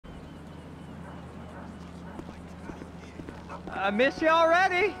I miss you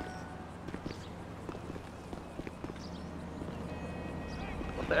already.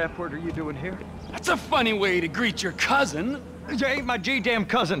 What the F word are you doing here? That's a funny way to greet your cousin. You ain't my G-damn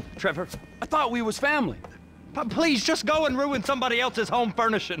cousin, Trevor. I thought we was family. Please, just go and ruin somebody else's home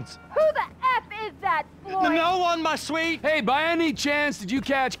furnishings. Who the F is that, Floyd? No one, my sweet. Hey, by any chance, did you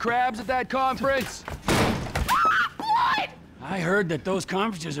catch crabs at that conference? Floyd! I heard that those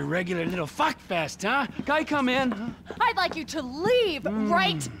conferences are regular little fuckfest, huh? Can I come in? I'd like you to leave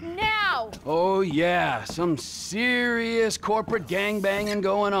right now. Oh, yeah, some serious corporate gangbanging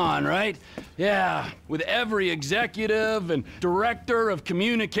going on, right? Yeah, with every executive and director of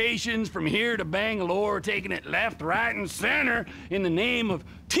communications from here to Bangalore taking it left, right, and center in the name of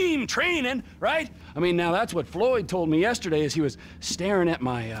team training, right? I mean, now that's what Floyd told me yesterday as he was staring at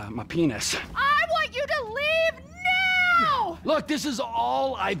my penis. I want you to leave now! Look, this is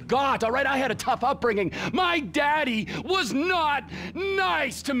all I've got, all right? I had a tough upbringing. My daddy was not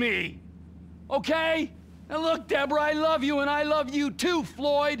nice to me, okay? And look, Debra, I love you, and I love you too,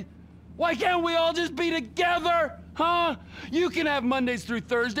 Floyd. Why can't we all just be together, huh? You can have Mondays through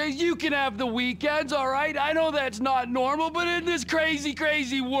Thursdays, you can have the weekends, all right? I know that's not normal, but in this crazy,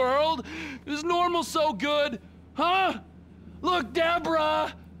 crazy world, is normal so good, huh? Look,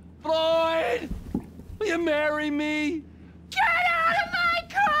 Debra, Floyd, will you marry me? Get out of my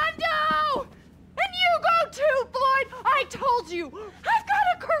condo! And you go too, Floyd! I told you, I've got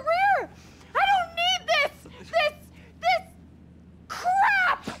a career! I don't need this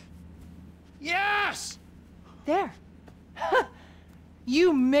crap! Yes! There.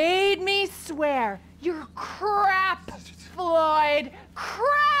 You made me swear. You're crap, Floyd.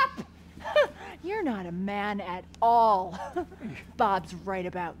 Crap! You're not a man at all. Bob's right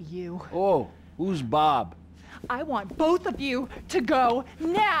about you. Oh, who's Bob? I want both of you to go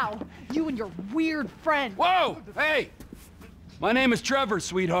now. You and your weird friend. Whoa! Hey! My name is Trevor,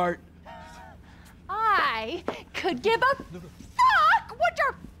 sweetheart. I could give a fuck what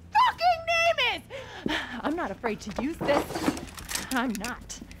your fucking name is. I'm not afraid to use this. I'm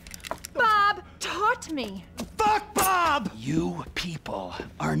not. Bob taught me. Fuck Bob! You people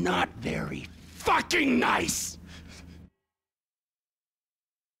are not very fucking nice!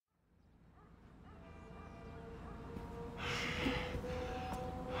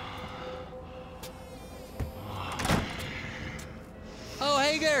 Oh,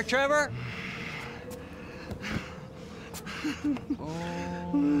 hey there, Trevor.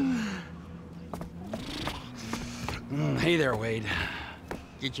 Hey there, Wade.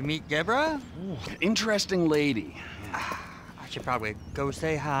 Did you meet Debra? Interesting lady. I should probably go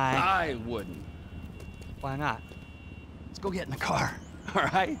say hi. I wouldn't. Why not? Let's go get in the car, all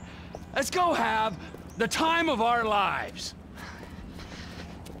right? Let's go have the time of our lives.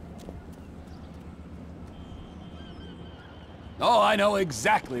 Oh, I know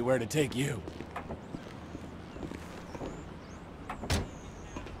exactly where to take you.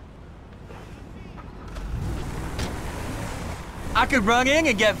 I could run in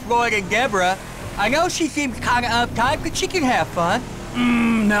and get Floyd and Debra. I know she seems kind of uptight, but she can have fun.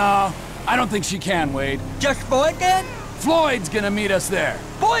 No, I don't think she can, Wade. Just Floyd then? Floyd's gonna meet us there.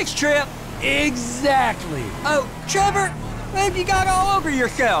 Boys trip! Exactly. Oh, Trevor, what have you got all over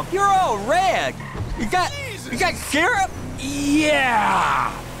yourself? You're all red. You got syrup?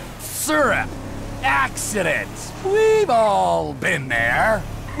 Yeah! Syrup. Accidents. We've all been there.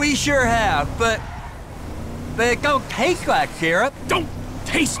 We sure have, but it don't taste like syrup. Don't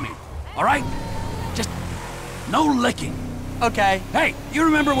taste me, all right? Just no licking. Okay. Hey, you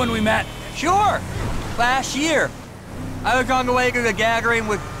remember when we met? Sure. Last year. I was on the way to the gathering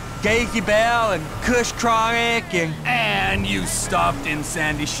with Daisy Bell and Kush Chronic and... And you stopped in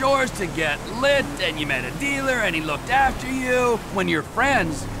Sandy Shores to get lit, and you met a dealer, and he looked after you when your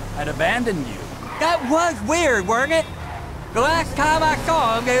friends had abandoned you. That was weird, weren't it? The last time I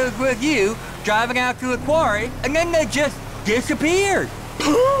saw him, it was with you, driving out to the quarry, and then they just disappeared.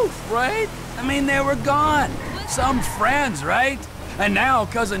 Poof, right? I mean, they were gone. Some friends, right? And now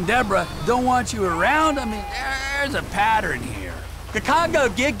Cousin Debra don't want you around. I mean, there's a pattern here. The Congo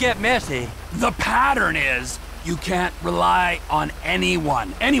did get messy. The pattern is you can't rely on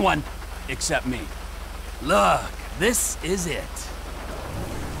anyone. Anyone except me. Look, this is it.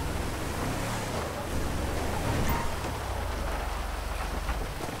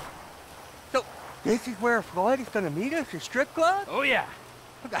 So, this is where Floyd is gonna meet us, the strip club? Oh, yeah.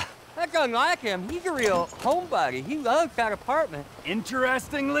 That's unlike him. He's a real homebody. He loves that apartment.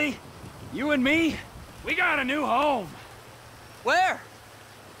 Interestingly, you and me, we got a new home. Where?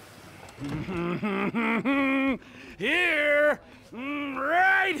 Here,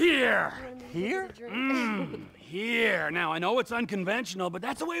 right here. Here? Here. Now, I know it's unconventional, but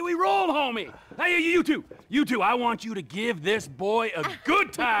that's the way we roll, homie. Hey, you two, I want you to give this boy a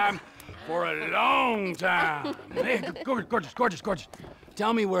good time for a long time. Hey, gorgeous.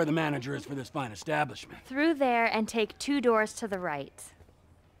 Tell me where the manager is for this fine establishment. Through there and take 2 doors to the right.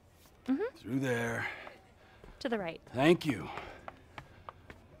 Through there. To the right. Thank you.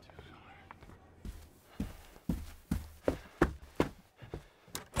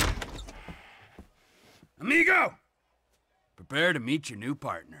 Amigo! Prepare to meet your new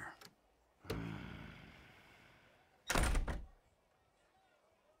partner.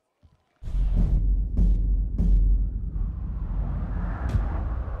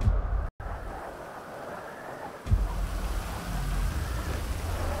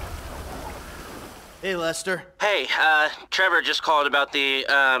 Hey, Lester. Hey, Trevor just called about the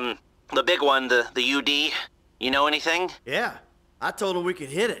big one, the UD. You know anything? Yeah, I told him we could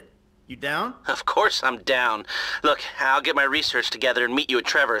hit it. You down? Of course I'm down. Look, I'll get my research together and meet you at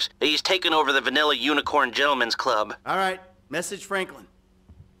Trevor's. He's taken over the Vanilla Unicorn Gentlemen's Club. All right, message Franklin.